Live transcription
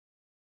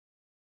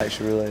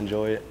actually really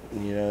enjoy it.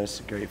 And, you know, it's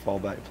a great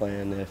fallback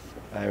plan if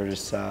I ever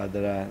decide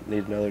that I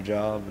need another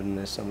job and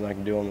it's something I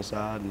can do on the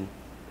side. And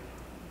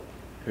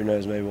who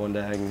knows, maybe one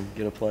day I can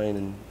get a plane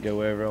and go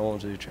wherever I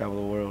want to, travel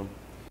the world.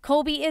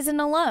 Colby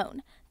isn't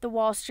alone. The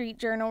Wall Street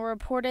Journal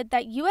reported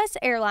that U.S.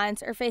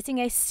 airlines are facing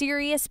a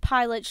serious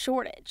pilot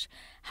shortage.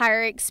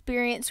 Higher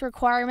experience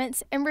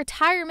requirements and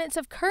retirements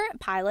of current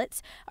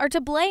pilots are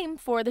to blame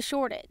for the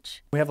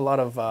shortage. We have a lot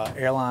of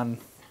airline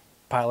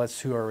pilots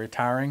who are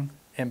retiring,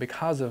 and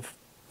because of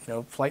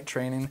flight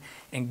training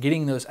and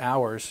getting those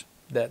hours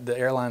that the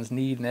airlines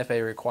need and FAA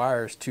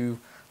requires to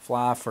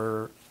fly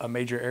for a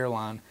major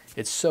airline,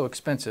 it's so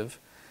expensive.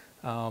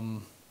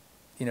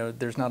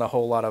 There's not a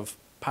whole lot of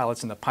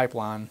pilots in the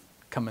pipeline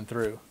coming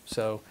through.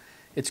 So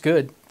it's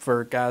good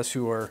for guys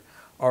who are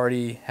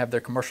already have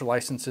their commercial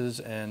licenses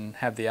and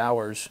have the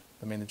hours.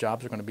 I mean, the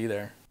jobs are going to be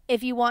there.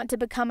 If you want to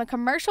become a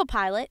commercial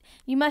pilot,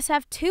 you must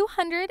have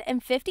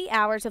 250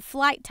 hours of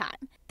flight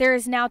time. There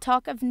is now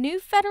talk of new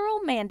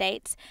federal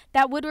mandates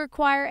that would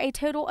require a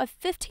total of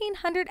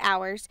 1,500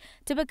 hours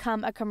to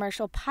become a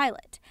commercial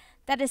pilot.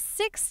 That is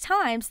 6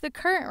 times the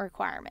current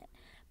requirement.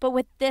 But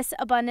with this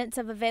abundance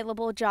of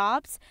available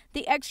jobs,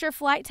 the extra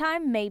flight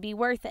time may be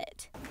worth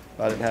it. If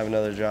I didn't have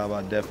another job,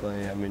 I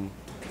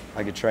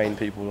could train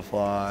people to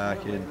fly.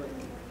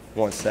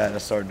 Once I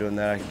started doing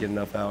that, I could get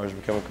enough hours to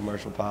become a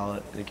commercial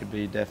pilot. It could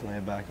be definitely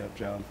a backup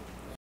job.